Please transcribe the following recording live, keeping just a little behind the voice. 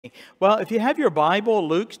Well, if you have your Bible,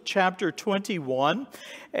 Luke chapter 21,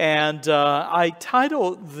 and I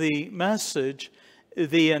titled the message,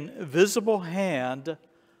 The Invisible Hand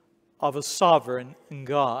of a Sovereign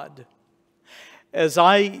God. As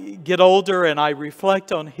I get older and I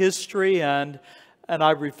reflect on history and I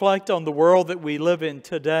reflect on the world that we live in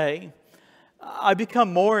today, I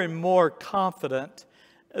become more and more confident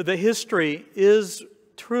that history is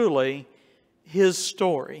truly His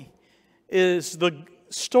story, is the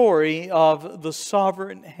story of the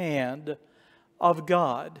sovereign hand of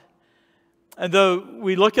God. And though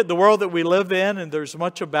we look at the world that we live in and there's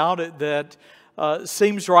much about it that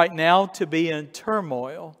seems right now to be in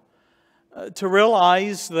turmoil, to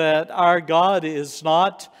realize that our God is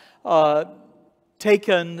not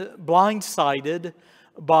taken blindsided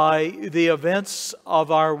by the events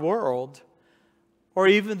of our world or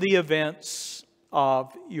even the events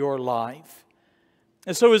of your life.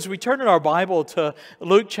 And so as we turn in our Bible to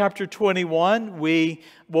Luke chapter 21, we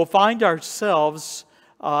will find ourselves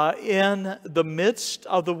in the midst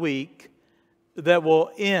of the week that will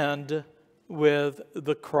end with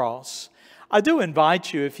the cross. I do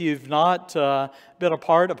invite you, if you've not been a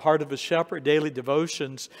part of Heart of a Shepherd Daily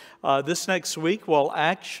Devotions, this next week will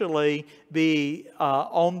actually be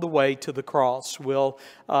on the way to the cross. We'll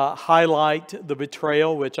highlight the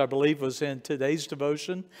betrayal, which I believe was in today's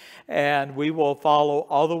devotion, and we will follow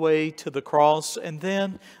all the way to the cross, and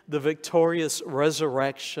then the victorious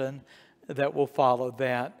resurrection that will follow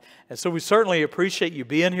that. And so we certainly appreciate you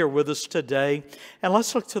being here with us today. And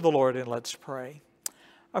let's look to the Lord and let's pray.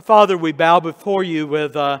 Our Father, we bow before you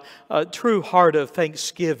with a true heart of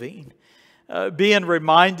thanksgiving, being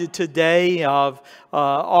reminded today of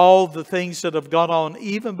all the things that have gone on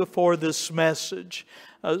even before this message,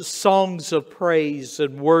 songs of praise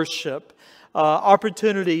and worship,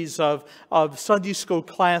 opportunities of Sunday school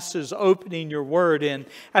classes opening your word, and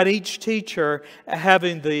each teacher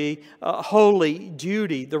having the holy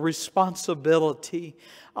duty, the responsibility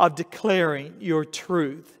of declaring your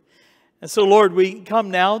truth. And so, Lord, we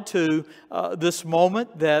come now to this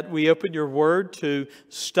moment that we open your word to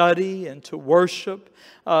study and to worship,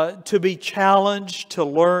 to be challenged, to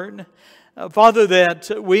learn. Father,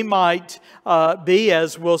 that we might be,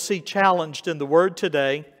 as we'll see, challenged in the word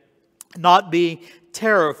today, not be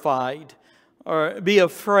terrified or be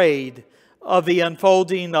afraid of the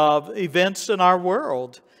unfolding of events in our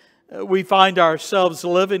world. We find ourselves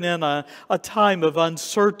living in a time of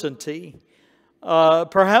uncertainty.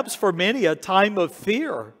 Perhaps for many a time of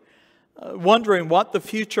fear, wondering what the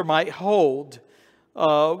future might hold,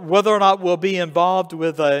 whether or not we'll be involved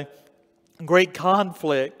with a great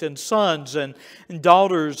conflict and sons and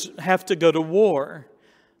daughters have to go to war,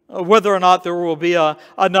 whether or not there will be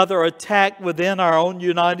another attack within our own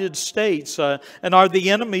United States, and are the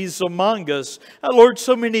enemies among us. Lord,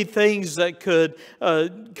 so many things that could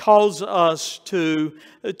cause us to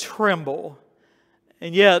tremble.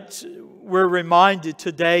 And yet, we're reminded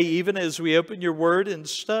today, even as we open your word and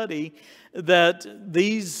study, that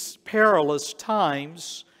these perilous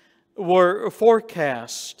times were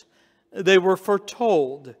forecast. They were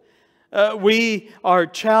foretold. We are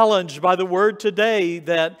challenged by the word today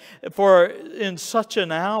that for in such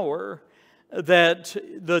an hour that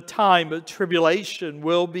the time of tribulation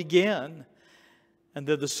will begin and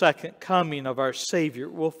that the second coming of our Savior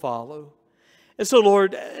will follow. And so,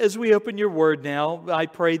 Lord, as we open your word now, I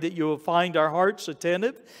pray that you will find our hearts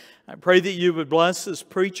attentive. I pray that you would bless this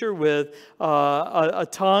preacher with a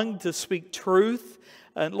tongue to speak truth.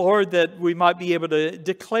 And Lord, that we might be able to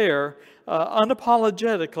declare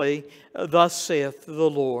unapologetically, thus saith the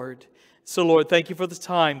Lord. So, Lord, thank you for the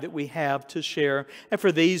time that we have to share, and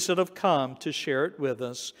for these that have come to share it with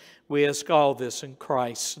us. We ask all this in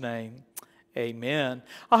Christ's name. Amen.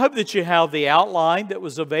 I hope that you have the outline that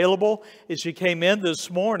was available as you came in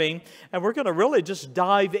this morning. And we're going to really just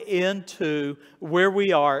dive into where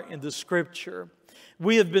we are in the Scripture.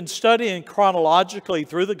 We have been studying chronologically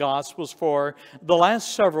through the Gospels for the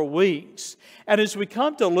last several weeks. And as we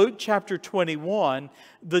come to Luke chapter 21,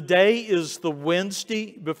 the day is the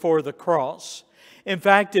Wednesday before the cross. In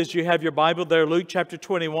fact, as you have your Bible there, Luke chapter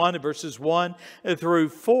 21 and verses 1 through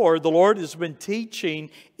 4, the Lord has been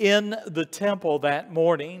teaching in the temple that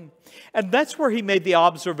morning. And that's where He made the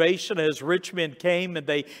observation as rich men came and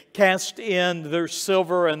they cast in their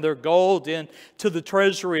silver and their gold into the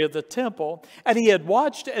treasury of the temple. And He had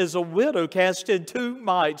watched as a widow cast in 2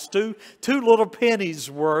 mites, two little pennies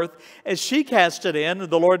worth, as she cast it in.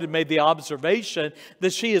 And the Lord had made the observation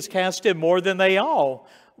that she has cast in more than they all.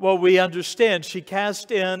 Well, we understand she cast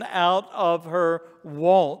in out of her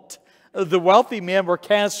want. The wealthy men were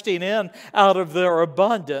casting in out of their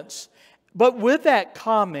abundance. But with that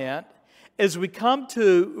comment, as we come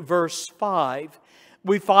to verse 5,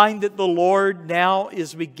 we find that the Lord now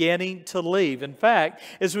is beginning to leave. In fact,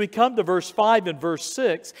 as we come to verse 5 and verse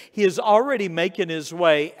 6, He is already making His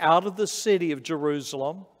way out of the city of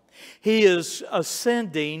Jerusalem. He is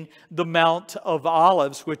ascending the Mount of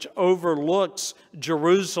Olives, which overlooks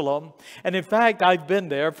Jerusalem. And in fact, I've been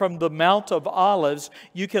there. From the Mount of Olives,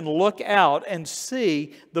 you can look out and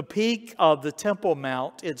see the peak of the Temple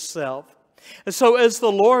Mount itself. And so as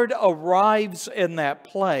the Lord arrives in that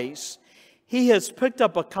place, He has picked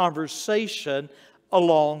up a conversation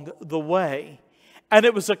along the way. And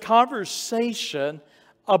it was a conversation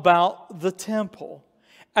about the temple.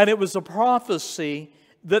 And it was a prophecy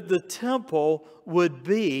that the temple would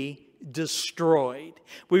be destroyed.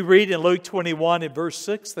 We read in Luke 21 and verse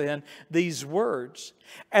 6 then these words,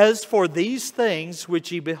 "As for these things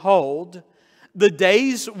which ye behold, the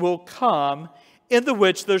days will come in the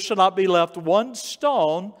which there shall not be left one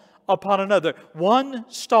stone upon another." One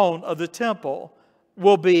stone of the temple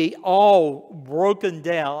will be all broken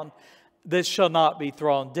down that shall not be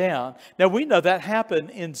thrown down. Now we know that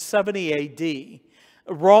happened in 70 AD.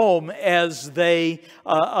 Rome, as they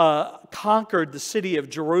conquered the city of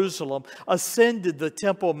Jerusalem, ascended the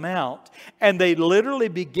Temple Mount, and they literally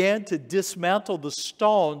began to dismantle the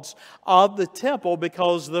stones of the temple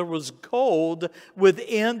because there was gold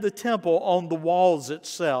within the temple on the walls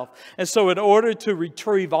itself. And so in order to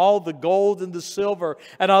retrieve all the gold and the silver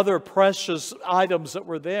and other precious items that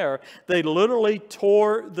were there, they literally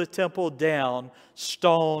tore the temple down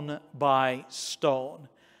stone by stone.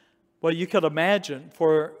 Well, you could imagine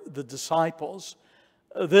for the disciples,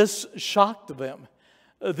 this shocked them.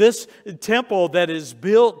 This temple that is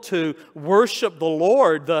built to worship the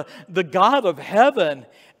Lord, the God of heaven.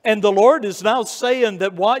 And the Lord is now saying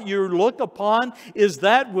that what you look upon is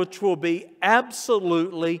that which will be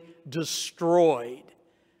absolutely destroyed.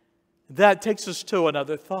 That takes us to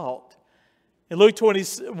another thought. In Luke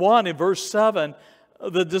 21, in verse 7,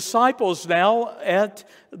 the disciples now at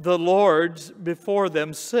the Lord's before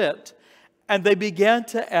them sit, and they began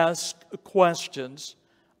to ask questions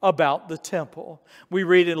about the temple. We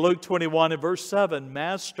read in Luke 21 and verse 7,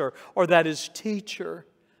 "Master," or that is teacher,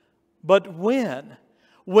 "but when?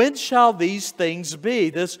 When shall these things be?"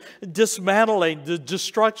 This dismantling, the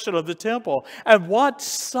destruction of the temple. "And what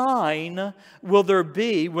sign will there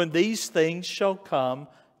be when these things shall come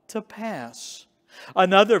to pass?"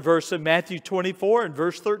 Another verse in Matthew 24 and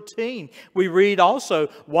verse 13, we read also,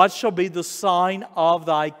 "What shall be the sign of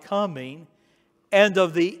thy coming and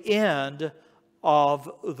of the end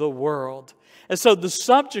of the world?" And so the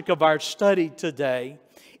subject of our study today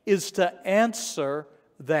is to answer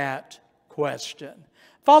that question.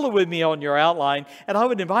 Follow with me on your outline, and I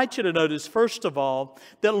would invite you to notice, first of all,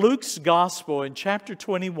 that Luke's Gospel in chapter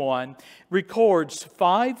 21 records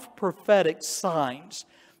 5 prophetic signs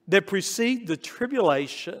that precede the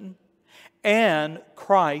tribulation and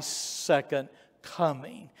Christ's second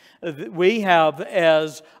coming. We have,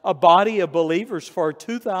 as a body of believers for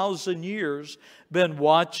 2,000 years, been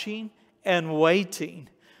watching and waiting.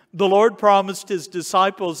 The Lord promised His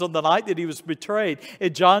disciples on the night that He was betrayed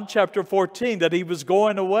in John chapter 14 that He was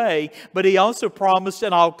going away, but He also promised,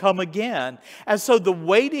 "And I'll come again." And so the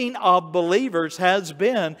waiting of believers has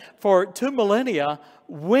been for 2 millennia,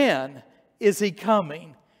 when is He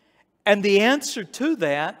coming? And the answer to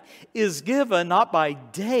that is given not by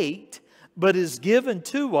date, but is given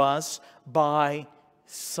to us by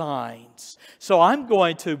signs. So I'm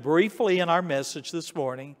going to briefly in our message this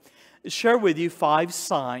morning share with you 5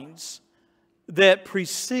 signs that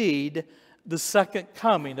precede the second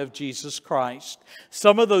coming of Jesus Christ.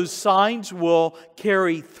 Some of those signs will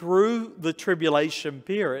carry through the tribulation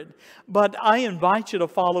period, but I invite you to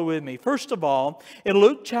follow with me. First of all, in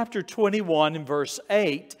Luke chapter 21 and verse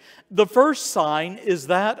 8, the first sign is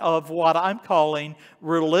that of what I'm calling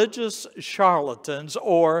religious charlatans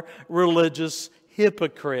or religious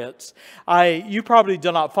hypocrites. You probably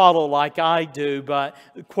do not follow like I do, but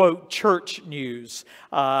quote church news.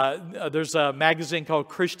 There's a magazine called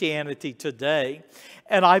Christianity Today.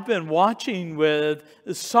 And I've been watching with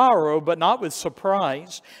sorrow, but not with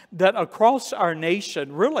surprise, that across our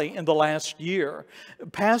nation, really in the last year,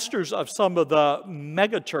 pastors of some of the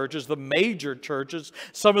mega churches, the major churches,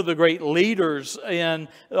 some of the great leaders in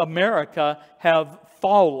America have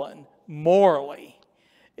fallen morally.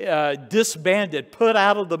 Disbanded, put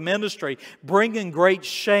out of the ministry, bringing great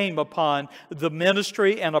shame upon the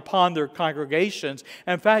ministry and upon their congregations.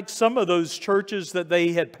 In fact, some of those churches that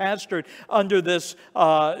they had pastored under this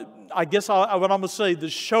I guess I would almost say the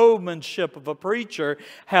showmanship of a preacher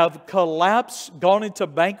have collapsed, gone into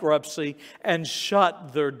bankruptcy, and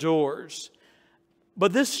shut their doors.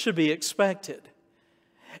 But this should be expected.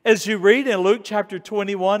 As you read in Luke chapter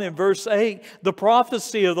 21 and verse 8, the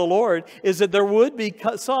prophecy of the Lord is that there would be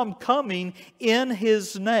some coming in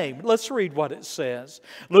His name. Let's read what it says.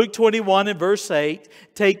 Luke 21 and verse 8,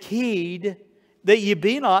 "Take heed that ye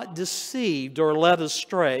be not deceived or led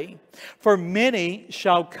astray, for many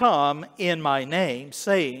shall come in my name,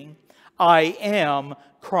 saying, I am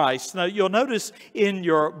Christ." Now you'll notice in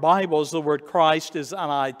your Bibles the word Christ is in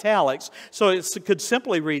italics. So it could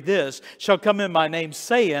simply read this, "Shall come in my name,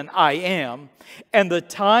 saying, I am. And the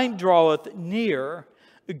time draweth near,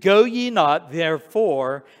 go ye not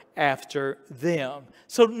therefore after them."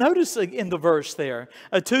 So notice in the verse there,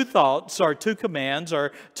 two thoughts or two commands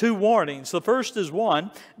or two warnings. The first is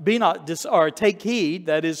one, be not take heed,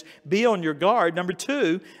 that is, be on your guard. Number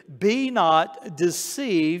two, be not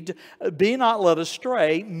deceived, be not led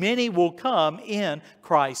astray. Many will come in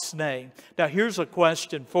Christ's name. Now here's a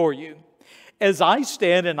question for you. As I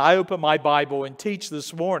stand and I open my Bible and teach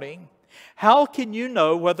this morning, how can you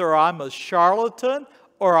know whether I'm a charlatan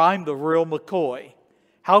or I'm the real McCoy?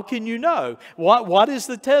 How can you know? What is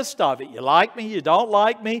the test of it? You like me, you don't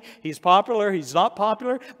like me, he's popular, he's not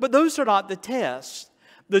popular. But those are not the tests.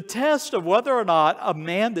 The test of whether or not a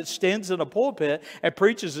man that stands in a pulpit and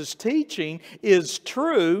preaches his teaching is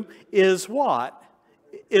true is what?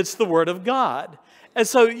 It's the Word of God. And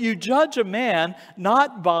so you judge a man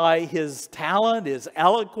not by his talent, his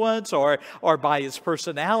eloquence, or by his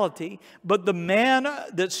personality, but the man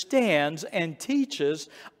that stands and teaches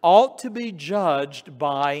ought to be judged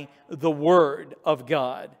by the Word of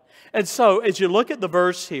God. And so as you look at the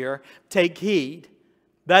verse here, take heed.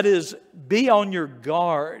 That is, be on your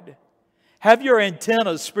guard. Have your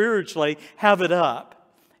antenna spiritually, have it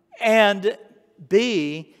up. And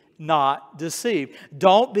be not deceived.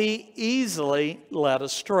 Don't be easily led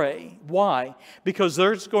astray. Why? Because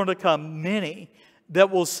there's going to come many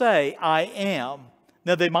that will say, I am.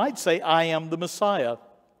 Now they might say, I am the Messiah.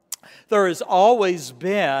 There has always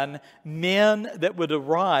been men that would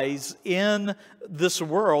arise in this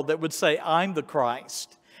world that would say, I'm the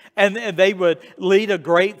Christ. And they would lead a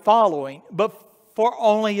great following, but for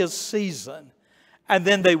only a season. And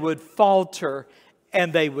then they would falter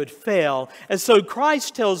and they would fail. And so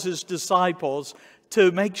Christ tells His disciples to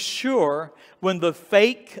make sure when the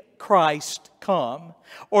fake Christ come,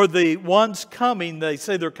 or the ones coming, they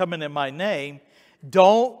say they're coming in my name,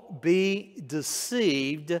 don't be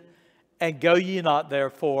deceived, and go ye not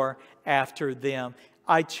therefore after them.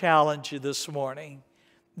 I challenge you this morning.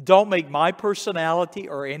 Don't make my personality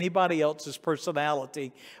or anybody else's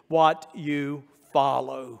personality what you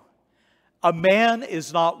follow. A man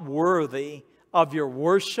is not worthy of your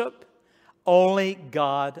worship, only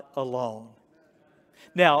God alone.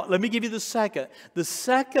 Now, let me give you the second. The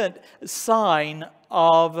second sign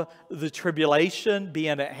of the tribulation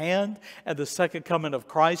being at hand and the second coming of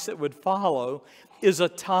Christ that would follow is a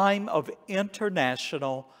time of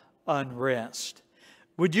international unrest.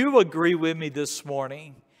 Would you agree with me this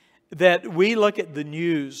morning that we look at the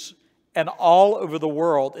news and all over the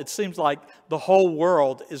world, it seems like the whole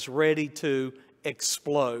world is ready to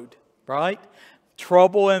explode, right?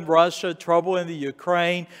 Trouble in Russia, trouble in the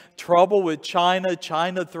Ukraine, trouble with China,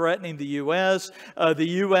 China threatening the U.S., the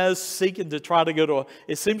U.S. seeking to try to go to,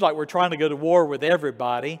 it seems like we're trying to go to war with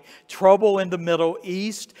everybody, trouble in the Middle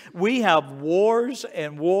East. We have wars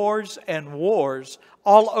and wars and wars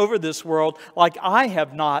all over this world like I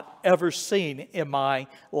have not ever seen in my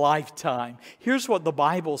lifetime. Here's what the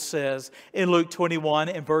Bible says in Luke 21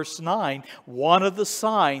 and verse 9, one of the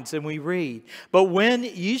signs, and we read, "But when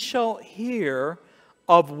ye shall hear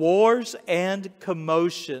of wars and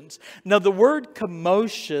commotions." Now the word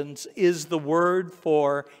commotions is the word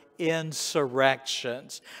for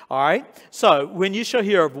insurrections. All right? So, when you shall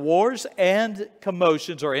hear of wars and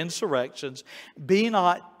commotions or insurrections, be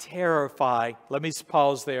not terrified. Let me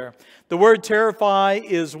pause there. The word terrify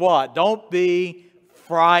is what? Don't be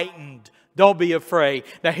frightened. Don't be afraid.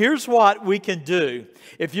 Now, here's what we can do.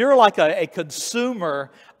 If you're like a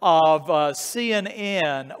consumer of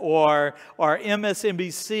CNN or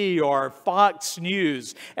MSNBC or Fox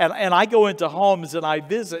News, and I go into homes and I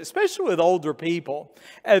visit, especially with older people,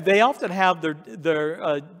 they often have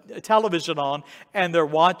their television on and they're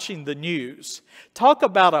watching the news. Talk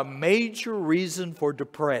about a major reason for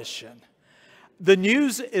depression. The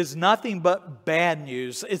news is nothing but bad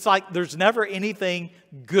news. It's like there's never anything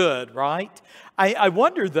good, right? I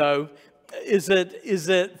wonder, though, Is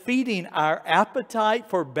it feeding our appetite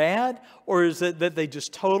for bad, or is it that they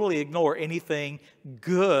just totally ignore anything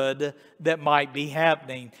good that might be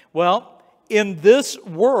happening? Well, in this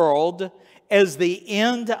world, as the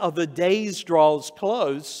end of the days draws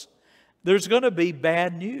close, there's going to be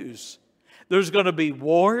bad news. There's going to be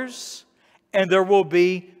wars, and there will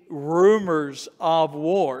be rumors of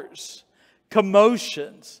wars,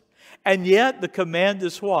 commotions. And yet the command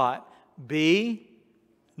is what? Be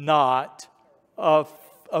not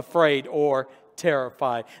afraid or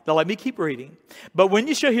terrified. Now let me keep reading. But when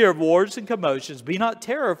you shall hear of wars and commotions, be not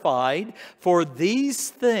terrified, for these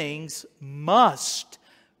things must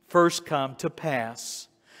first come to pass.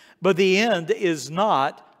 But the end is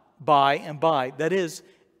not by and by. That is,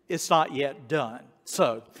 it's not yet done.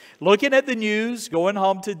 So, looking at the news, going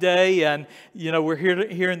home today, and we're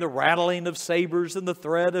hearing the rattling of sabers and the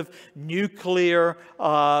threat of nuclear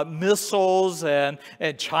missiles, and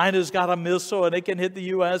China's got a missile and it can hit the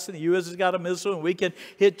U.S., and the U.S. has got a missile and we can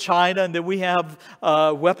hit China, and then we have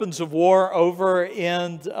weapons of war over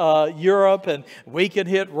in Europe, and we can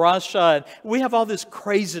hit Russia, and we have all this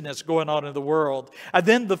craziness going on in the world. And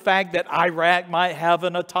then the fact that Iraq might have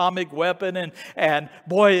an atomic weapon, and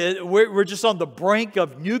boy, we're just on the brink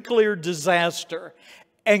of nuclear disaster.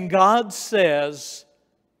 And God says,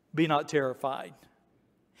 be not terrified.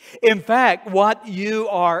 In fact, what you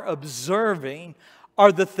are observing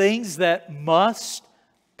are the things that must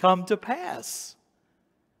come to pass.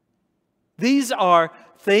 These are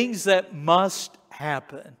things that must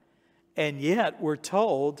happen. And yet we're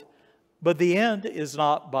told, but the end is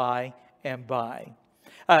not by and by.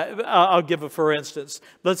 I'll give a for instance.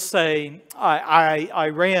 Let's say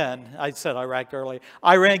Iran, I said Iraq earlier,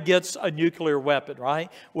 Iran gets a nuclear weapon, right?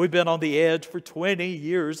 We've been on the edge for 20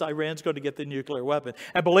 years. Iran's going to get the nuclear weapon.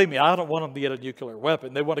 And believe me, I don't want them to get a nuclear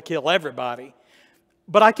weapon. They want to kill everybody.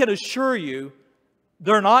 But I can assure you,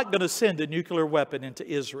 they're not going to send a nuclear weapon into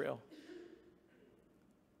Israel,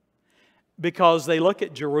 because they look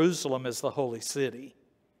at Jerusalem as the holy city.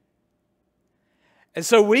 And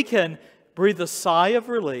so we can breathe a sigh of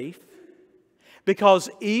relief, because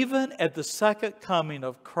even at the second coming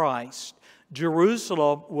of Christ,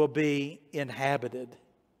 Jerusalem will be inhabited.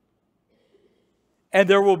 And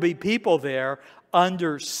there will be people there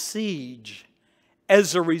under siege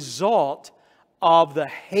as a result of the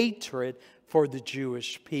hatred for the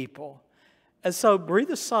Jewish people. And so breathe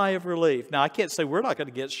a sigh of relief. Now, I can't say we're not going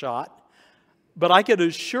to get shot, but I can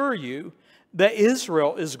assure you that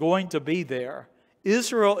Israel is going to be there.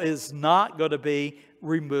 Israel is not going to be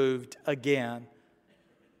removed again,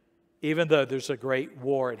 even though there's a great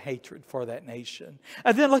war and hatred for that nation.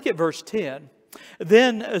 And then look at verse 10.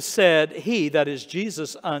 Then said he, that is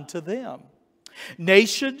Jesus, unto them,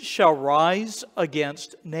 nation shall rise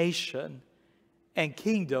against nation, and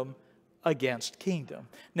kingdom against kingdom.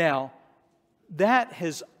 Now, that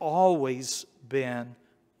has always been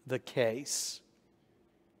the case.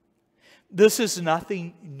 This is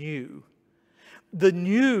nothing new. The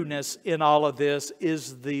newness in all of this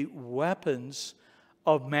is the weapons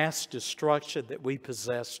of mass destruction that we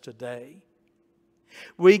possess today.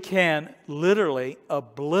 We can literally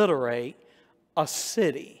obliterate a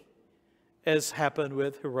city, as happened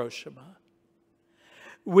with Hiroshima.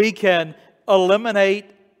 We can eliminate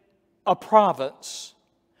a province.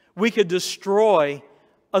 We could destroy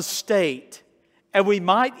a state. And we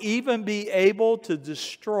might even be able to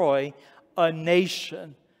destroy a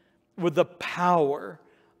nation with the power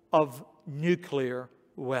of nuclear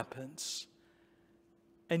weapons.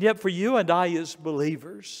 And yet for you and I as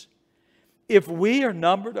believers, if we are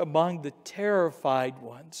numbered among the terrified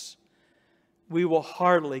ones, we will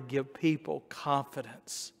hardly give people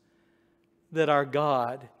confidence that our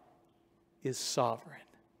God is sovereign.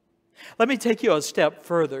 Let me take you a step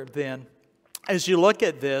further then. As you look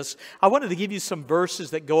at this, I wanted to give you some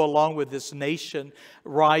verses that go along with this nation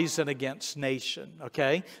rising against nation,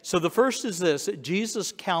 okay? So the first is this, that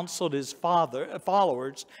Jesus counseled his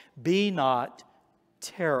followers, be not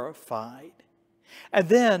terrified. And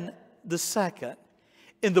then the second,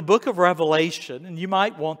 in the book of Revelation, and you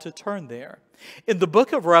might want to turn there. In the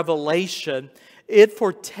book of Revelation, it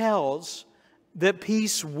foretells that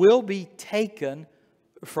peace will be taken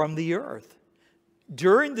from the earth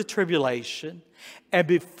during the tribulation and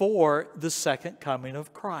before the second coming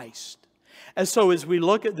of Christ. And so as we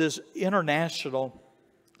look at this international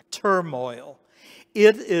turmoil,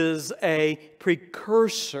 it is a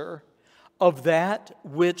precursor of that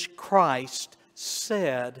which Christ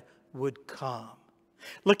said would come.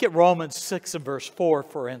 Look at Romans 6 and verse 4,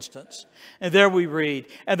 for instance. And there we read,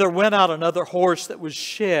 "And there went out another horse that was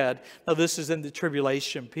shed." Now this is in the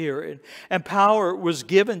tribulation period. "And power was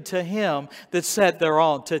given to him that sat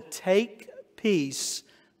thereon to take peace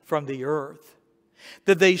from the earth,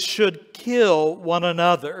 that they should kill one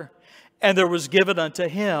another. And there was given unto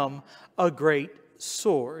him a great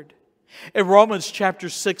sword." In Romans chapter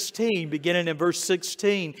 16, beginning in verse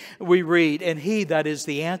 16, we read, "And he," that is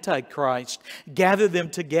the Antichrist, "gathered them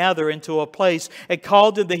together into a place and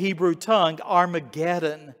called in the Hebrew tongue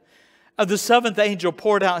Armageddon. And the seventh angel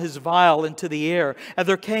poured out his vial into the air, and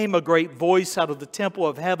there came a great voice out of the temple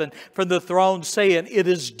of heaven from the throne saying, It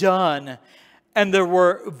is done. And there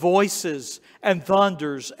were voices and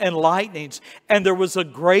thunders and lightnings, and there was a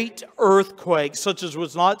great earthquake, such as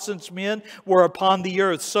was not since men were upon the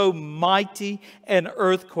earth, so mighty an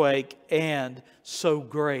earthquake and so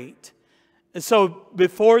great." And so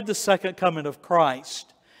before the second coming of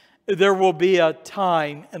Christ, there will be a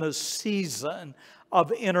time and a season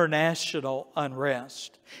of international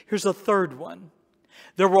unrest. Here's a third one.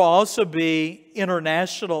 There will also be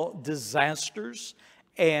international disasters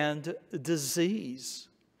and disease.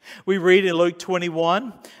 We read in Luke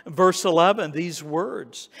 21, verse 11, these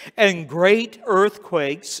words, "And great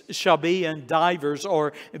earthquakes shall be in divers,"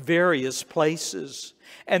 or various places,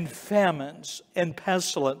 "and famines and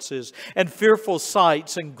pestilences and fearful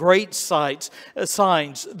sights and great signs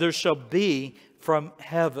there shall be from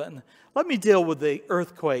heaven." Let me deal with the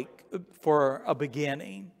earthquake for a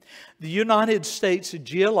beginning. The United States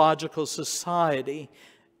Geological Society,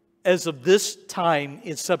 as of this time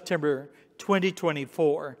in September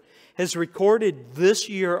 2024, has recorded this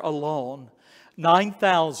year alone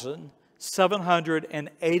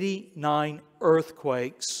 9,789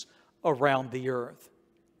 earthquakes around the earth.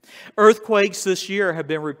 Earthquakes this year have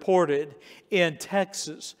been reported in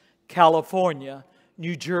Texas, California,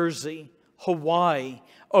 New Jersey, Hawaii,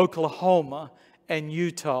 Oklahoma, and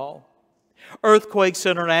Utah. Earthquakes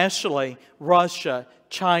internationally: Russia,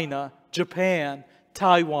 China, Japan,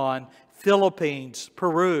 Taiwan, Philippines,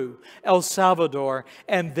 Peru, El Salvador,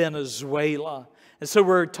 and Venezuela. And so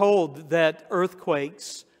we're told that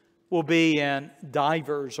earthquakes will be in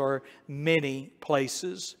divers or many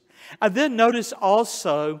places. And then notice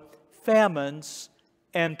also famines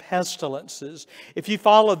and pestilences. If you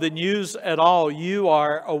follow the news at all, you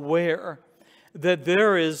are aware that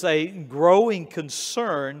there is a growing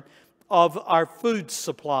concern of our food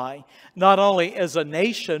supply, not only as a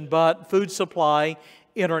nation, but food supply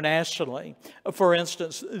internationally. For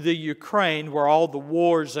instance, the Ukraine, where all the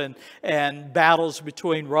wars and battles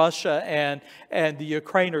between Russia and the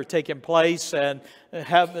Ukraine are taking place, and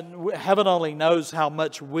heaven only knows how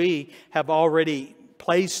much we have already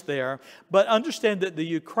placed there. But understand that the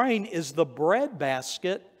Ukraine is the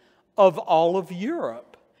breadbasket of all of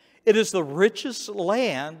Europe. It is the richest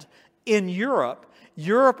land in Europe.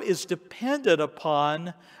 Europe is dependent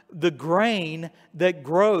upon the grain that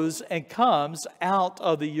grows and comes out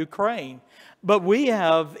of the Ukraine. But we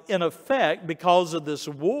have, in effect, because of this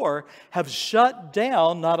war, have shut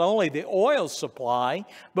down not only the oil supply,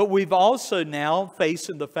 but we've also now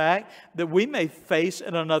facing the fact that we may face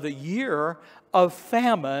in another year of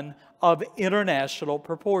famine of international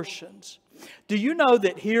proportions. Do you know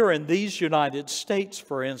that here in these United States,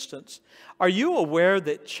 for instance, are you aware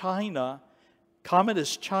that China,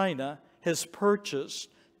 Communist China, has purchased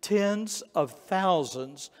tens of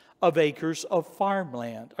thousands of acres of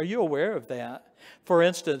farmland? Are you aware of that? For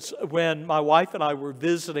instance, when my wife and I were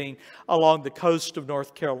visiting along the coast of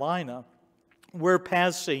North Carolina, we're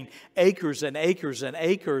passing acres and acres and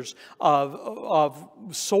acres of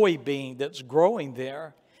soybean that's growing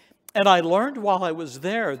there. And I learned while I was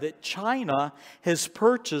there that China has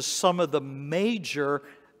purchased some of the major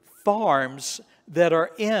farms that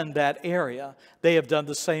are in that area. They have done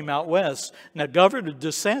the same out west. Now, Governor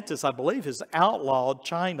DeSantis, I believe, has outlawed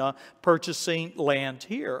China purchasing land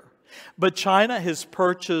here. But China has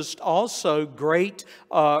purchased also great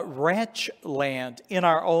ranch land in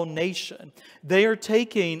our own nation. They are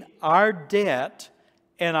taking our debt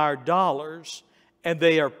and our dollars, and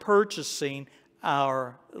they are purchasing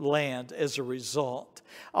our land as a result.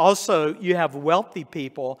 Also, you have wealthy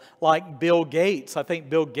people like Bill Gates. I think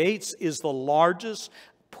Bill Gates is the largest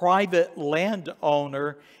private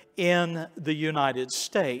landowner in the United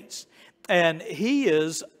States. And he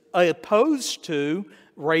is opposed to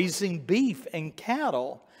raising beef and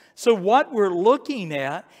cattle. So what we're looking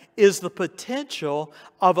at is the potential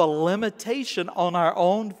of a limitation on our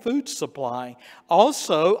own food supply.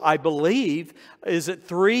 Also, I believe, is that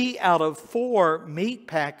 3 out of 4 meat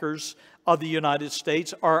packers of the United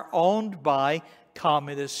States are owned by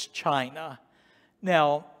Communist China.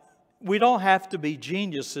 Now, we don't have to be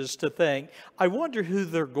geniuses to think, I wonder who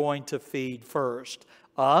they're going to feed first,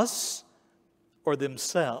 us or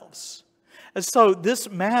themselves. And so this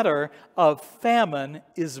matter of famine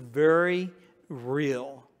is very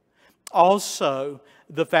real. Also,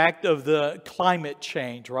 the fact of the climate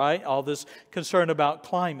change, right? All this concern about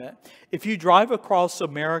climate. If you drive across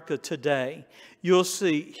America today, you'll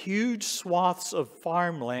see huge swaths of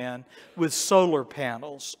farmland with solar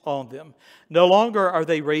panels on them. No longer are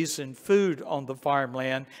they raising food on the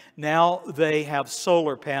farmland. Now they have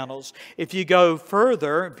solar panels. If you go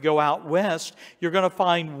further, if you go out west, you're going to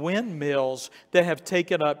find windmills that have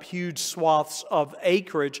taken up huge swaths of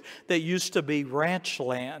acreage that used to be ranch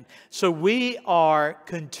land. So we are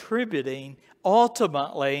contributing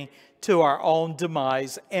ultimately to our own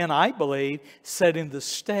demise, and I believe setting the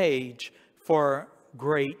stage for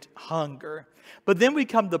great hunger. But then we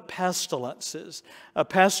come to pestilences.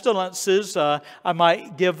 Pestilences, I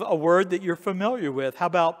might give a word that you're familiar with. How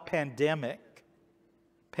about pandemic?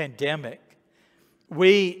 Pandemic.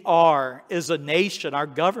 We are, as a nation, our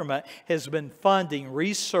government has been funding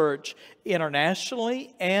research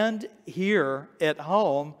internationally and here at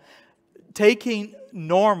home, taking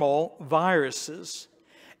normal viruses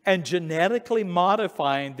and genetically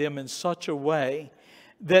modifying them in such a way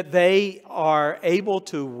that they are able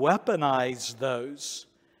to weaponize those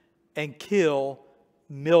and kill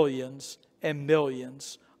millions and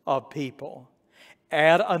millions of people.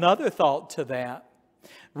 Add another thought to that.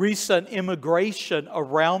 Recent immigration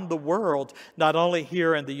around the world, not only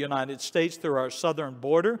here in the United States through our southern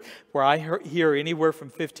border, where I hear anywhere from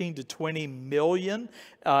 15 to 20 million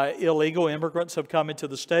illegal immigrants have come into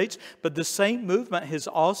the States, but the same movement has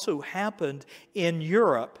also happened in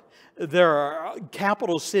Europe. There are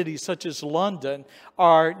capital cities such as London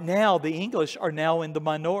the English are now in the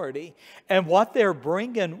minority. And what they're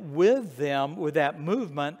bringing with them, with that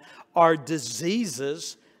movement, are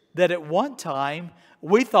diseases that at one time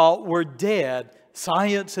we thought were dead.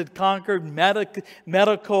 Science had conquered,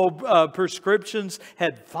 medical prescriptions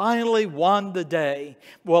had finally won the day.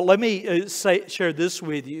 Well, let me share this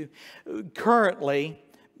with you. Currently,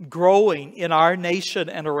 growing in our nation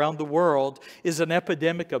and around the world is an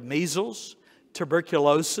epidemic of measles,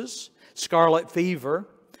 tuberculosis, scarlet fever,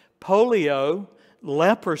 polio,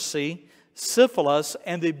 leprosy, syphilis,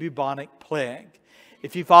 and the bubonic plague.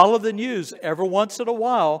 If you follow the news, every once in a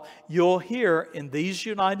while, you'll hear in these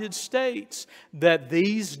United States that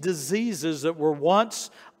these diseases that were once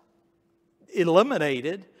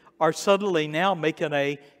eliminated are suddenly now making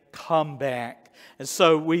a comeback. And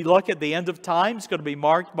so we look at the end of time. It's going to be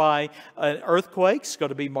marked by earthquakes. It's going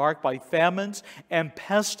to be marked by famines and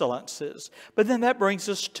pestilences. But then that brings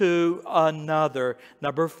us to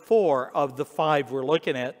number 4 of the 5 we're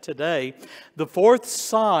looking at today. The fourth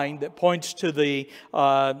sign that points to the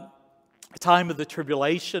time of the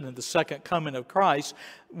tribulation and the second coming of Christ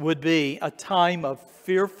would be a time of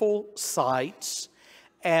fearful sights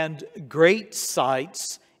and great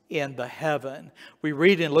sights in the heaven. We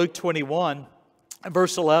read in Luke 21,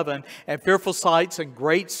 verse 11, and fearful sights and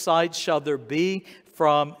great sights shall there be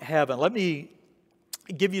from heaven. Let me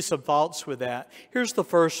give you some thoughts with that. Here's the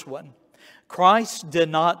first one. Christ did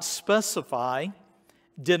not specify,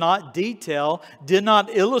 did not detail, did not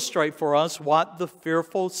illustrate for us what the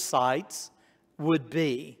fearful sights would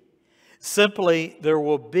be. Simply, there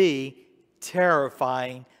will be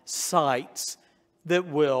terrifying sights that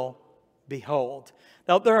we'll behold.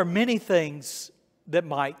 Now, there are many things that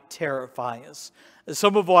might terrify us.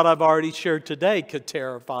 Some of what I've already shared today could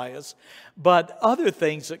terrify us, but other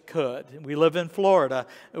things that could. We live in Florida.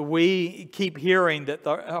 We keep hearing that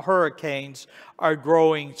the hurricanes are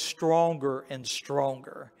growing stronger and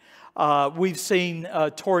stronger. We've seen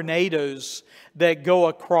tornadoes that go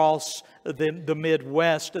across the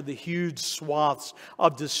Midwest, the huge swaths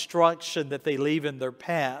of destruction that they leave in their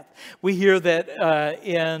path. We hear that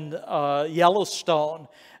in Yellowstone,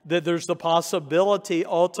 that there's the possibility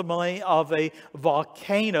ultimately of a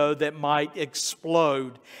volcano that might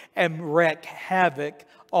explode and wreak havoc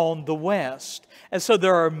on the West. And so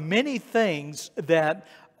there are many things that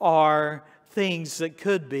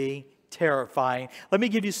could be terrifying. Let me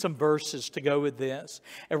give you some verses to go with this.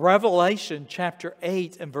 In Revelation chapter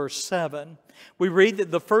 8 and verse 7, we read that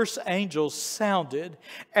the first angel sounded,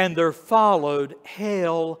 and there followed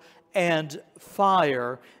hail and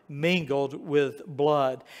fire mingled with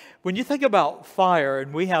blood. When you think about fire,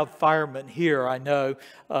 and we have firemen here, I know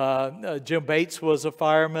Jim Bates was a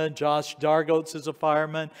fireman, Josh Dargotes is a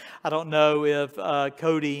fireman. I don't know if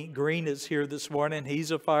Cody Green is here this morning.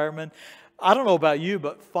 He's a fireman. I don't know about you,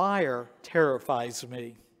 but fire terrifies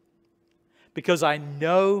me because I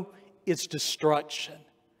know its destruction.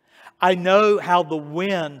 I know how the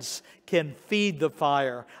winds can feed the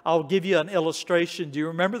fire. I'll give you an illustration. Do you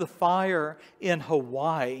remember the fire in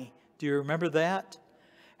Hawaii? Do you remember that?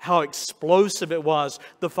 How explosive it was.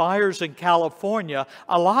 The fires in California,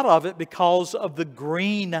 a lot of it because of the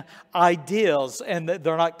green ideals, and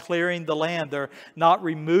they're not clearing the land. They're not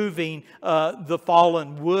removing the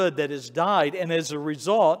fallen wood that has died. And as a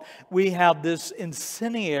result, we have this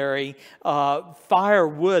incendiary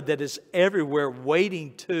firewood that is everywhere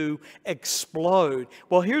waiting to explode.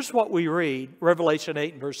 Well, here's what we read, Revelation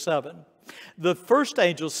 8 and verse 7. The first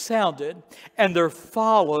angel sounded, and there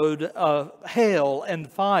followed hail and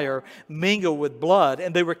fire mingled with blood,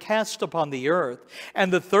 and they were cast upon the earth.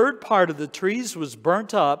 And the third part of the trees was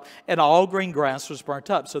burnt up, and all green grass was burnt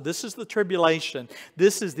up. So this is the tribulation.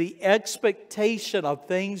 This is the expectation of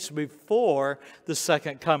things before the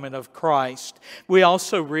second coming of Christ. We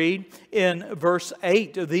also read in verse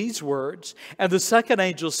 8 of these words, and the second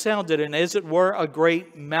angel sounded, and as it were a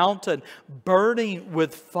great mountain burning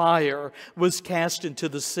with fire was cast into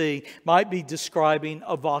the sea. Might be describing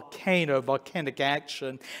a volcano, volcanic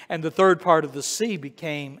action. And the third part of the sea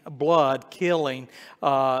became blood, killing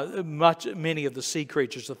many of the sea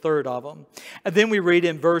creatures, a third of them. And then we read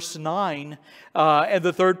in verse 9, and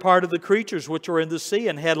the third part of the creatures which were in the sea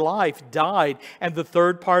and had life died, and the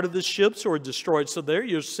third part of the ships were destroyed. So there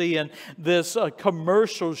you're seeing this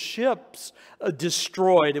commercial ships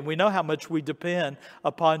destroyed, and we know how much we depend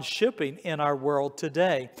upon shipping in our world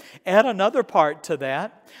today. Add another part to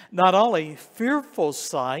that, not only fearful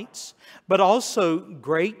sights, but also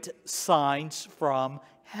great signs from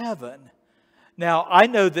heaven. Now, I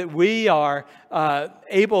know that we are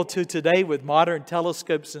able to today, with modern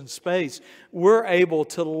telescopes in space, we're able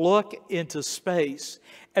to look into space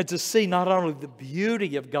and to see not only the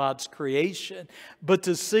beauty of God's creation, but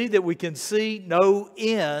to see that we can see no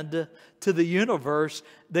end to the universe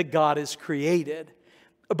that God has created.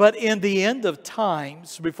 But in the end of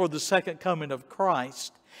times, before the second coming of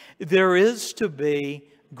Christ, there is to be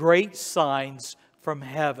great signs from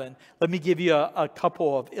heaven. Let me give you a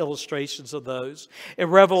couple of illustrations of those. In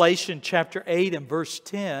Revelation chapter 8 and verse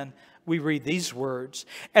 10, we read these words,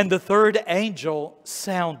 and the third angel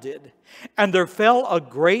sounded, and there fell a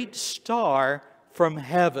great star from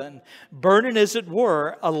heaven, burning as it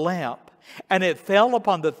were a lamp. And it fell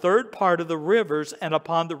upon the third part of the rivers and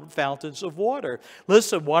upon the fountains of water.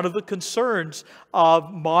 Listen, one of the concerns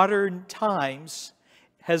of modern times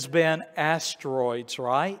has been asteroids,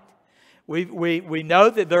 right? We know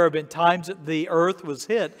that there have been times that the earth was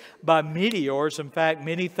hit by meteors. In fact,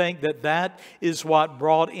 many think that that is what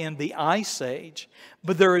brought in the ice age.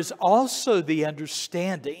 But there is also the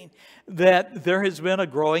understanding that there has been a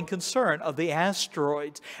growing concern of the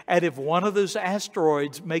asteroids. And if one of those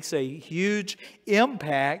asteroids makes a huge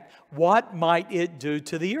impact, what might it do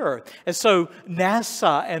to the earth? And so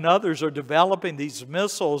NASA and others are developing these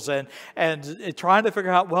missiles and trying to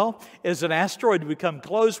figure out, well, as an asteroid become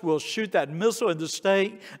close, we'll shoot that missile into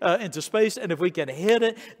space. And if we can hit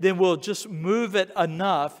it, then we'll just move it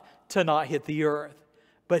enough to not hit the earth.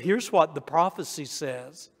 But here's what the prophecy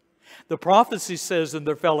says. The prophecy says, and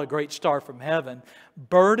there fell a great star from heaven,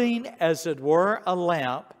 burning as it were a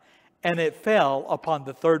lamp, and it fell upon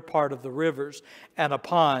the third part of the rivers and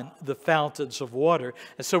upon the fountains of water.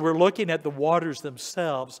 And so we're looking at the waters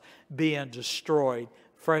themselves being destroyed,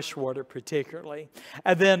 fresh water particularly.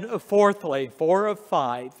 And then fourthly, 4 of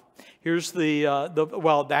 5, here's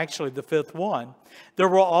the fifth one. There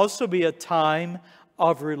will also be a time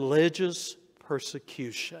of religious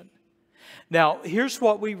persecution. Now, here's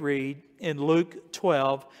what we read in Luke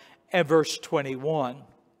 12 and verse 21.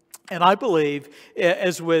 And I believe,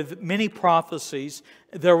 as with many prophecies,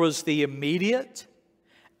 there was the immediate,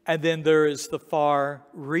 and then there is the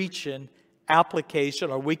far-reaching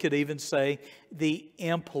application, or we could even say the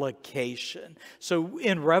implication. So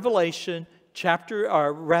in Luke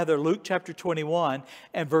chapter 21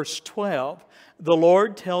 and verse 12, the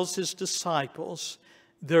Lord tells His disciples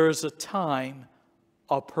there is a time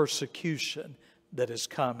of persecution that is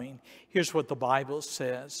coming. Here's what the Bible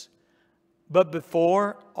says. But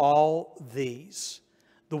before all these,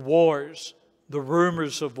 the wars, the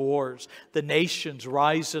rumors of wars, the nations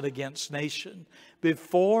rising against nation,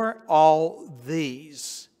 before all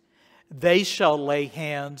these, they shall lay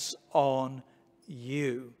hands on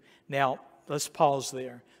you. Now, let's pause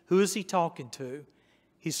there. Who is He talking to?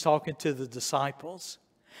 He's talking to the disciples.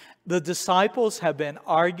 The disciples have been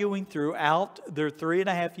arguing throughout their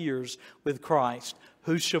 3.5 years with Christ,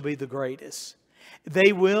 who shall be the greatest.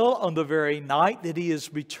 They will, on the very night that he is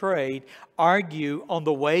betrayed, argue on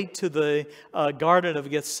the way to the Garden of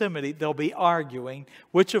Gethsemane. They'll be arguing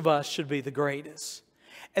which of us should be the greatest.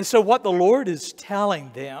 And so what the Lord is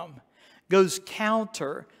telling them goes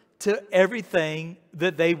counter to everything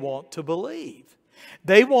that they want to believe.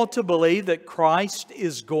 They want to believe that Christ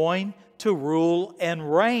is going to rule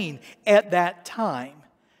and reign at that time.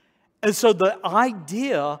 And so the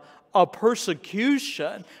idea of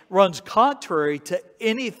persecution runs contrary to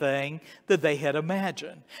anything that they had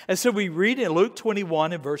imagined. And so we read in Luke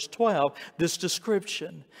 21 and verse 12 this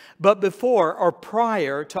description. But before or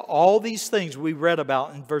prior to all these things we read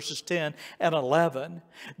about in verses 10 and 11,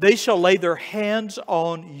 they shall lay their hands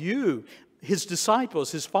on you, his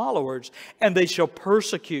disciples, his followers, and they shall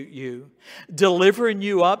persecute you, delivering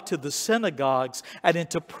you up to the synagogues and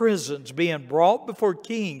into prisons, being brought before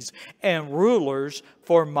kings and rulers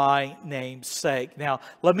for my name's sake. Now,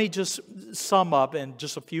 let me just sum up in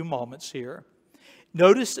just a few moments here.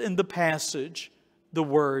 Notice in the passage the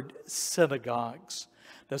word synagogues.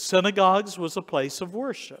 Now, synagogues was a place of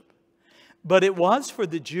worship, but it was for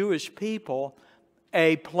the Jewish people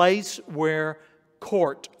a place where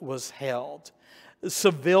court was held.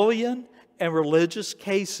 Civilian and religious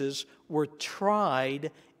cases were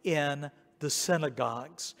tried in the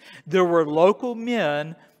synagogues. There were local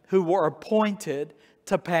men who were appointed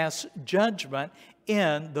to pass judgment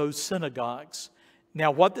in those synagogues.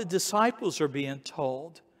 Now, what the disciples are being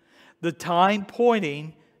told, the time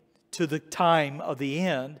pointing to the time of the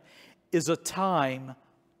end, is a time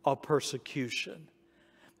of persecution.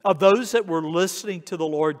 Of those that were listening to the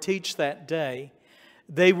Lord teach that day,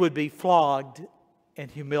 they would be flogged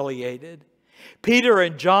and humiliated. Peter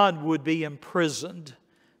and John would be imprisoned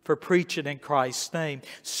for preaching in Christ's name.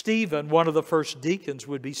 Stephen, one of the first deacons,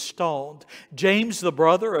 would be stoned. James, the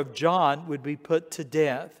brother of John, would be put to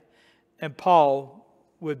death. And Paul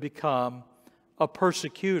would become a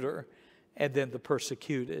persecutor and then the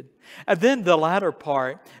persecuted. And then the latter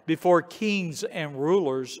part, before kings and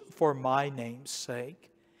rulers for my name's sake.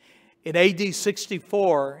 In AD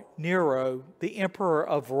 64, Nero, the emperor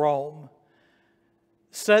of Rome,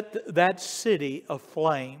 set that city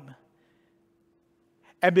aflame.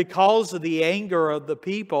 And because of the anger of the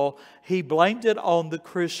people, he blamed it on the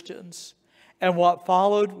Christians. And what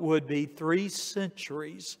followed would be 3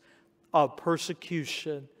 centuries of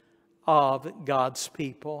persecution of God's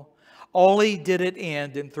people. Only did it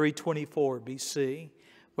end in 324 BC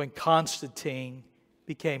when Constantine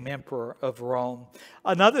became emperor of Rome.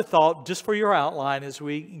 Another thought, just for your outline as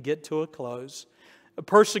we get to a close.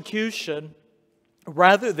 Persecution,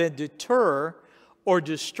 rather than deter or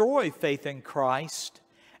destroy faith in Christ,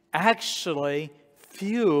 actually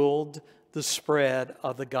fueled the spread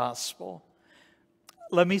of the gospel.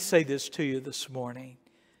 Let me say this to you this morning.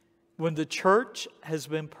 When the church has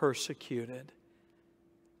been persecuted,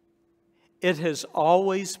 it has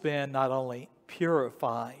always been not only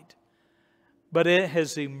purified, but it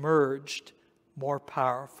has emerged more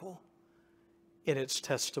powerful in its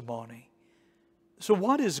testimony. So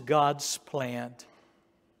what is God's plan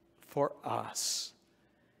for us?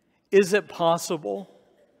 Is it possible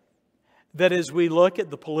that as we look at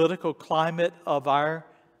the political climate of our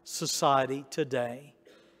society today,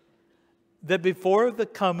 that before the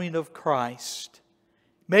coming of Christ,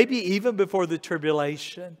 maybe even before the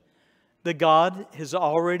tribulation, that God has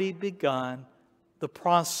already begun the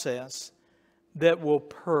process that will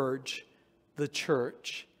purge the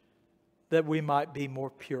church, that we might be more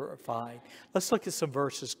purified? Let's look at some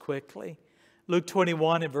verses quickly. Luke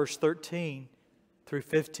 21 and verse 13 through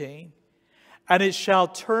 15. And it shall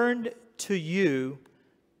turn to you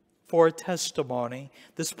for a testimony,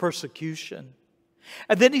 this persecution.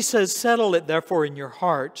 And then he says, settle it therefore in your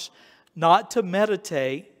hearts, not to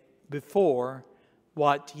meditate before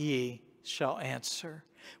what ye shall answer.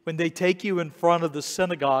 When they take you in front of the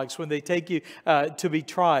synagogues, when they take you to be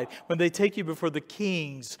tried, when they take you before the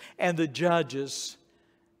kings and the judges,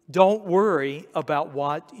 don't worry about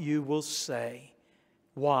what you will say.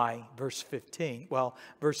 Why? Verse 15. Well,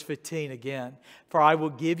 verse 15 again. For I will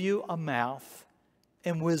give you a mouth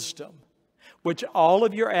and wisdom, which all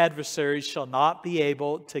of your adversaries shall not be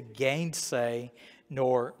able to gainsay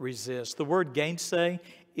nor resist. The word gainsay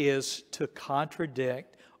is to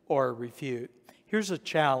contradict or refute. Here's a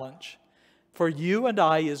challenge for you and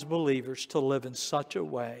I as believers to live in such a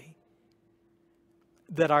way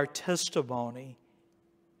that our testimony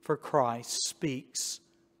for Christ speaks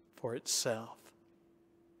for itself.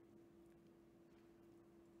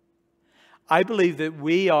 I believe that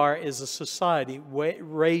we are, as a society,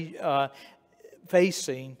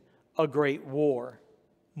 facing a great war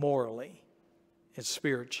morally and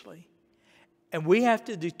spiritually. And we have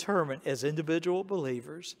to determine as individual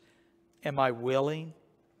believers, am I willing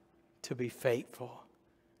to be faithful?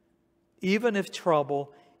 Even if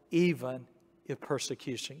trouble, even if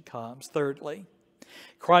persecution comes. Thirdly,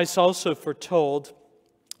 Christ also foretold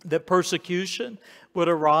that persecution would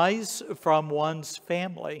arise from one's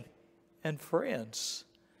family and friends.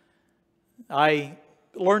 I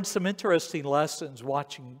learned some interesting lessons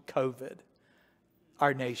watching COVID,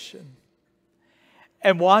 our nation,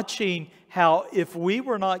 and watching how if we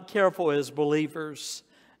were not careful as believers,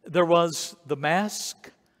 there was the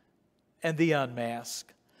mask and the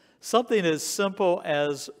unmasked. Something as simple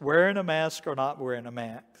as wearing a mask or not wearing a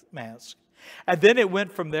mask. And then it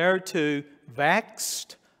went from there to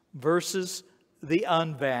vaxxed versus the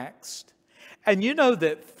unvaxxed. And you know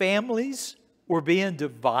that families were being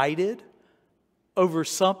divided over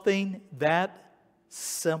something that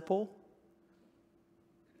simple?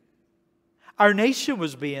 Our nation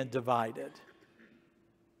was being divided.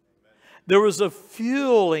 There was a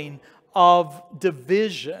fueling of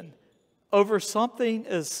division over something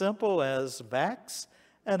as simple as vax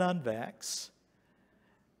and unvax.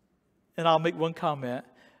 And I'll make one comment.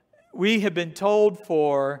 We have been told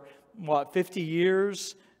for, 50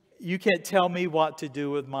 years, you can't tell me what to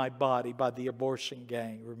do with my body by the abortion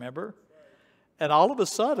gang, remember? And all of a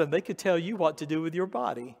sudden, they could tell you what to do with your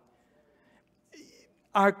body.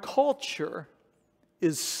 Our culture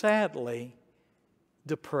is sadly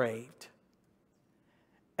depraved.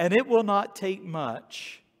 And it will not take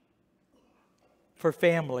much for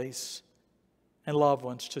families and loved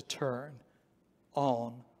ones to turn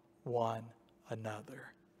on one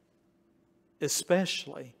another,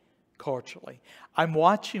 especially culturally. I'm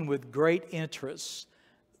watching with great interest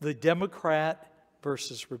the Democrat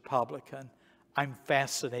versus Republican. I'm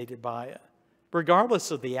fascinated by it,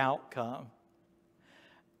 regardless of the outcome.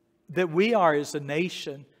 That we are as a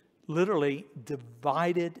nation literally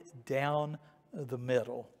divided down the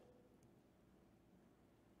middle.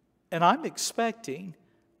 And I'm expecting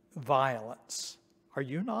violence. Are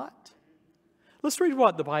you not? Let's read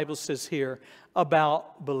what the Bible says here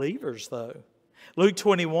about believers, though. Luke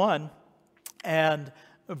 21 and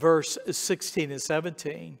verse 16 and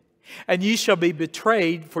 17. And ye shall be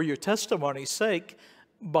betrayed for your testimony's sake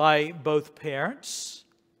by both parents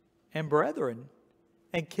and brethren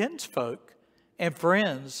and kinsfolk and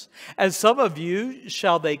friends. And some of you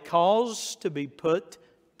shall they cause to be put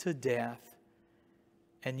to death.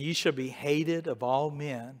 And ye shall be hated of all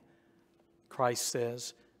men, Christ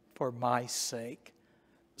says, for my sake.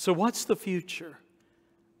 So what's the future?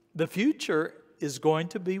 The future is going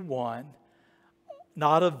to be one,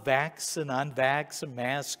 not of vax and unvax and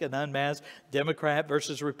mask and unmasked, Democrat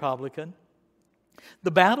versus Republican.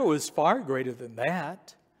 The battle is far greater than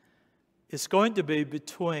that. It's going to be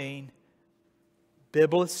between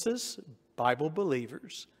biblicists, Bible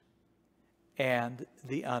believers, and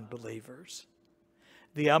the unbelievers.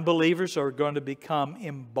 The unbelievers are going to become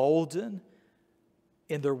emboldened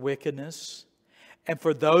in their wickedness. And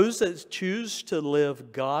for those that choose to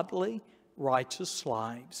live godly, righteous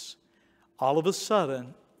lives, all of a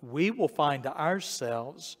sudden, we will find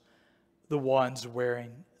ourselves the ones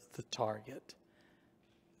wearing the target.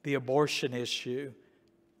 The abortion issue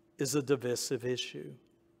is a divisive issue.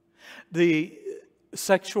 The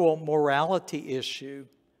sexual morality issue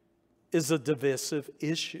is a divisive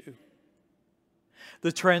issue.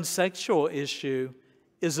 The transsexual issue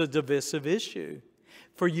is a divisive issue.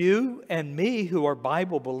 For you and me who are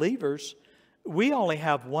Bible believers, we only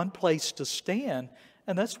have one place to stand,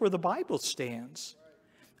 and that's where the Bible stands.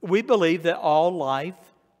 We believe that all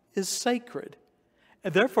life is sacred,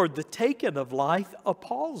 and therefore the taking of life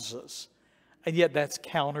appalls us. And yet that's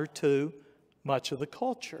counter to much of the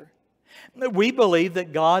culture. We believe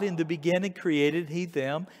that God in the beginning created He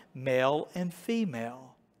them, male and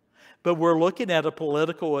female. But we're looking at a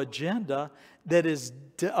political agenda that is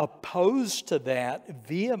opposed to that,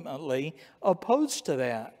 vehemently opposed to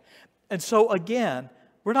that. And so again,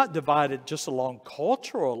 we're not divided just along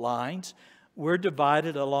cultural lines. We're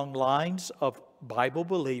divided along lines of Bible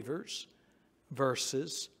believers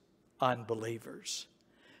versus unbelievers.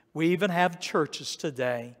 We even have churches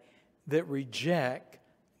today that reject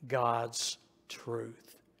God's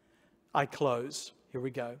truth. I close. Here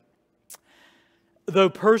we go. Though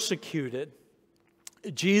persecuted,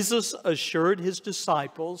 Jesus assured His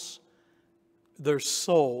disciples their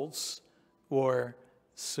souls were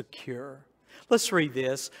secure. Let's read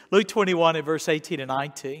this. Luke 21 and verse 18 and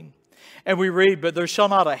 19. And we read, but there shall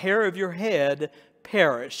not a hair of your head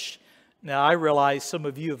perish. Now, I realize some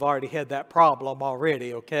of you have already had that problem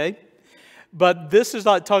already, okay? But this is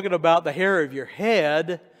not talking about the hair of your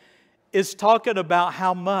head. is talking about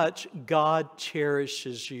how much God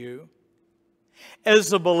cherishes you.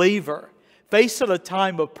 As a believer, facing a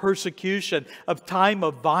time of persecution, a time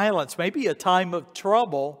of violence, maybe a time of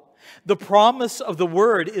trouble, the promise of the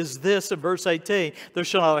Word is this in verse 18, there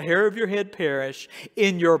shall not a hair of your head perish.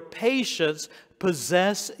 In your patience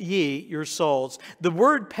possess ye your souls. The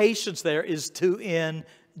word patience there is to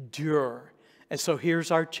endure. And so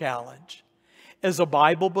here's our challenge. As a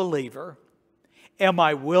Bible believer, am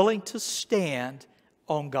I willing to stand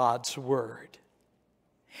on God's Word?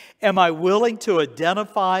 Am I willing to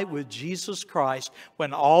identify with Jesus Christ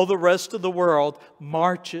when all the rest of the world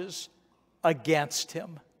marches against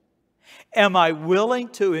Him? Am I willing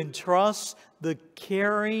to entrust the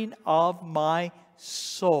caring of my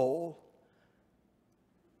soul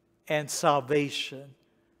and salvation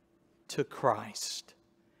to Christ?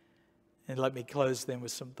 And let me close then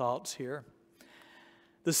with some thoughts here.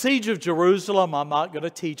 The siege of Jerusalem, I'm not going to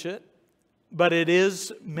teach it, but it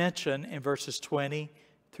is mentioned in verses 20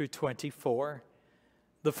 through 24.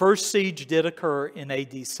 The first siege did occur in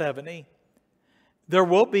AD 70. There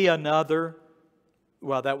will be another,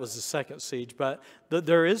 well, that was the second siege, but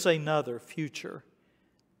there is another future.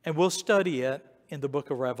 And we'll study it in the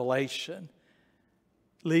book of Revelation,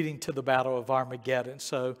 leading to the battle of Armageddon.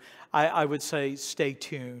 So I would say stay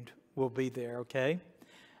tuned. We'll be there, okay?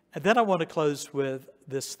 And then I want to close with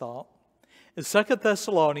this thought. In 2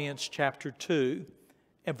 Thessalonians chapter 2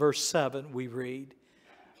 and verse 7 we read,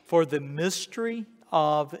 "For the mystery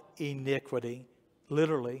of iniquity,"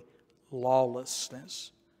 literally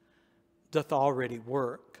lawlessness, "doth already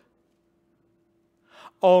work.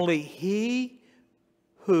 Only he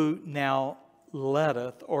who now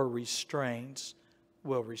letteth or restrains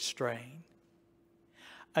will restrain,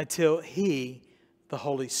 until he, the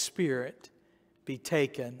Holy Spirit, be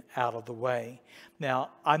taken out of the way."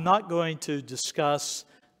 Now, I'm not going to discuss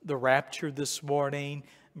the rapture this morning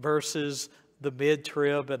versus the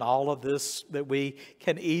mid-trib and all of this that we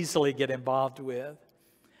can easily get involved with.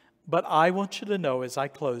 But I want you to know as I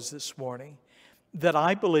close this morning that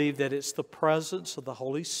I believe that it's the presence of the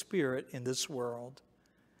Holy Spirit in this world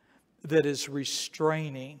that is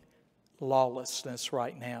restraining lawlessness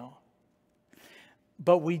right now.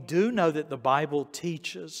 But we do know that the Bible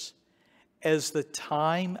teaches as the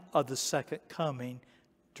time of the second coming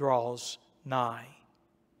draws nigh,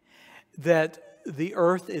 that the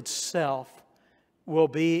earth itself will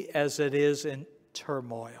be as it is in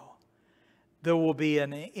turmoil. There will be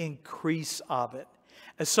an increase of it.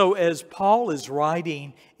 And so as Paul is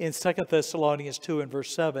writing in 2 Thessalonians 2 and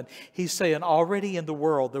verse 7, he's saying already in the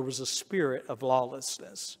world there was a spirit of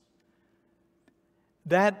lawlessness.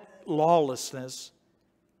 That lawlessness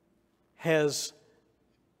has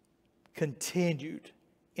continued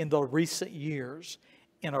in the recent years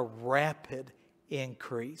in a rapid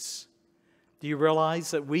increase. Do you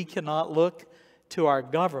realize that we cannot look to our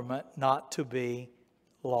government not to be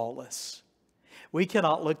lawless? We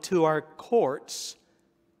cannot look to our courts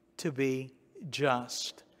to be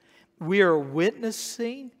just. We are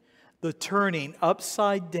witnessing the turning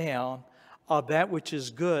upside down of that which is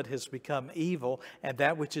good has become evil, and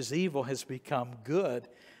that which is evil has become good.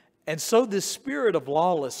 And so this spirit of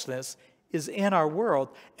lawlessness is in our world,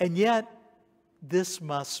 and yet this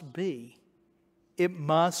must be. It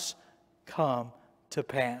must come to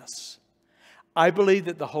pass. I believe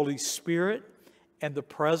that the Holy Spirit and the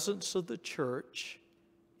presence of the church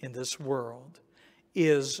in this world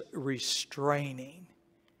is restraining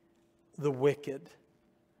the wicked.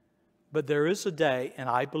 But there is a day, and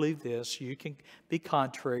I believe this, you can be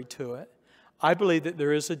contrary to it. I believe that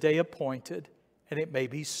there is a day appointed, and it may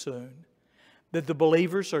be soon, that the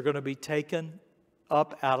believers are going to be taken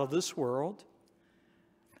up out of this world.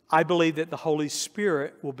 I believe that the Holy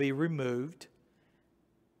Spirit will be removed.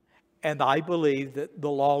 And I believe that the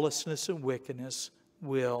lawlessness and wickedness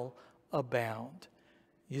will abound.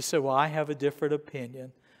 You say, well, I have a different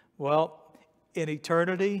opinion. Well, in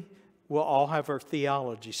eternity, we'll all have our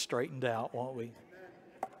theology straightened out, won't we?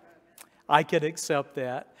 I can accept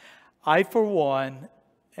that. I, for one,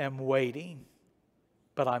 am waiting,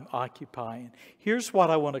 but I'm occupying. Here's what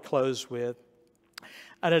I want to close with,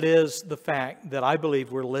 and it is the fact that I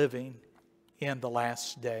believe we're living in the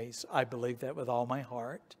last days. I believe that with all my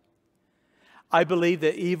heart. I believe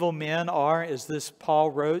that evil men are, as this Paul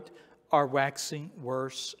wrote, are waxing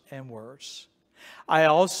worse and worse. I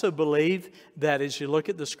also believe that as you look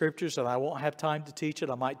at the Scriptures, and I won't have time to teach it,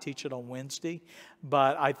 I might teach it on Wednesday,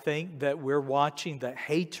 but I think that we're watching the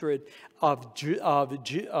hatred of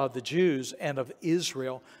the Jews and of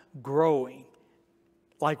Israel growing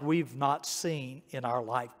like we've not seen in our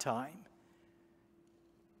lifetime.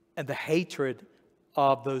 And the hatred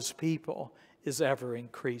of those people is ever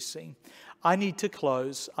increasing. I need to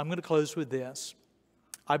close. I'm going to close with this.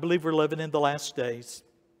 I believe we're living in the last days,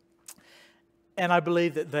 and I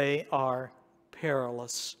believe that they are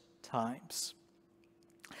perilous times.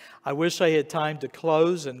 I wish I had time to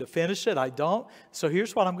close and to finish it. I don't. So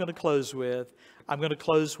here's what I'm going to close with. I'm going to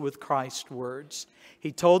close with Christ's words.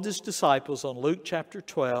 He told his disciples on Luke chapter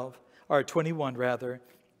 21 rather,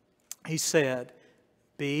 he said,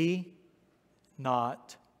 "Be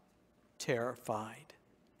not terrified.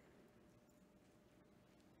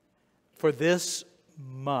 For this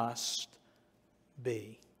must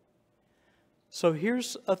be." So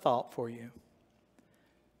here's a thought for you.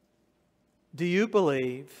 Do you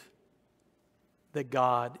believe that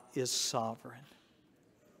God is sovereign?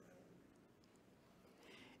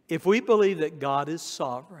 If we believe that God is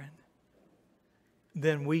sovereign,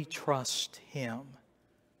 then we trust Him,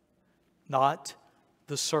 not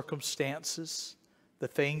the circumstances, the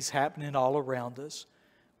things happening all around us.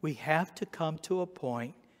 We have to come to a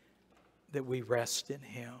point that we rest in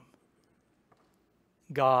Him.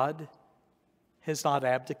 God has not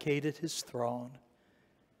abdicated His throne.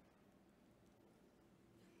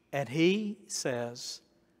 And He says,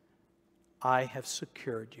 "I have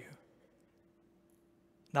secured you.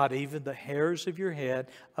 Not even the hairs of your head,"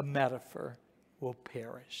 a metaphor, "will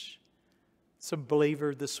perish." So,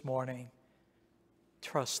 believer, this morning,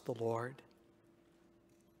 trust the Lord.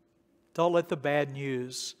 Don't let the bad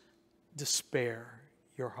news despair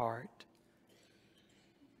your heart.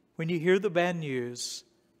 When you hear the bad news,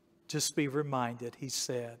 just be reminded, He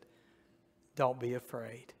said, don't be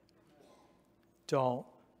afraid. Don't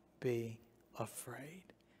be afraid.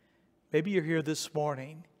 Maybe you're here this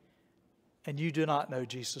morning and you do not know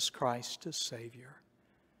Jesus Christ as Savior.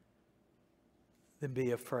 Then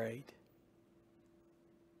be afraid.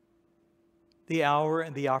 The hour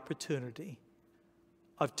and the opportunity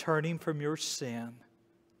of turning from your sin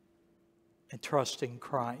and trusting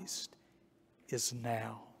Christ is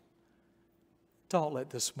now. Don't let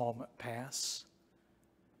this moment pass.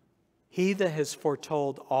 He that has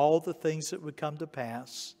foretold all the things that would come to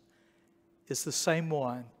pass is the same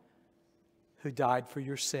one who died for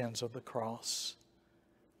your sins on the cross,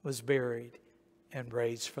 was buried, and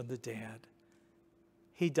raised from the dead.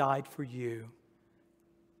 He died for you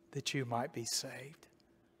that you might be saved.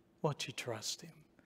 Won't you trust Him?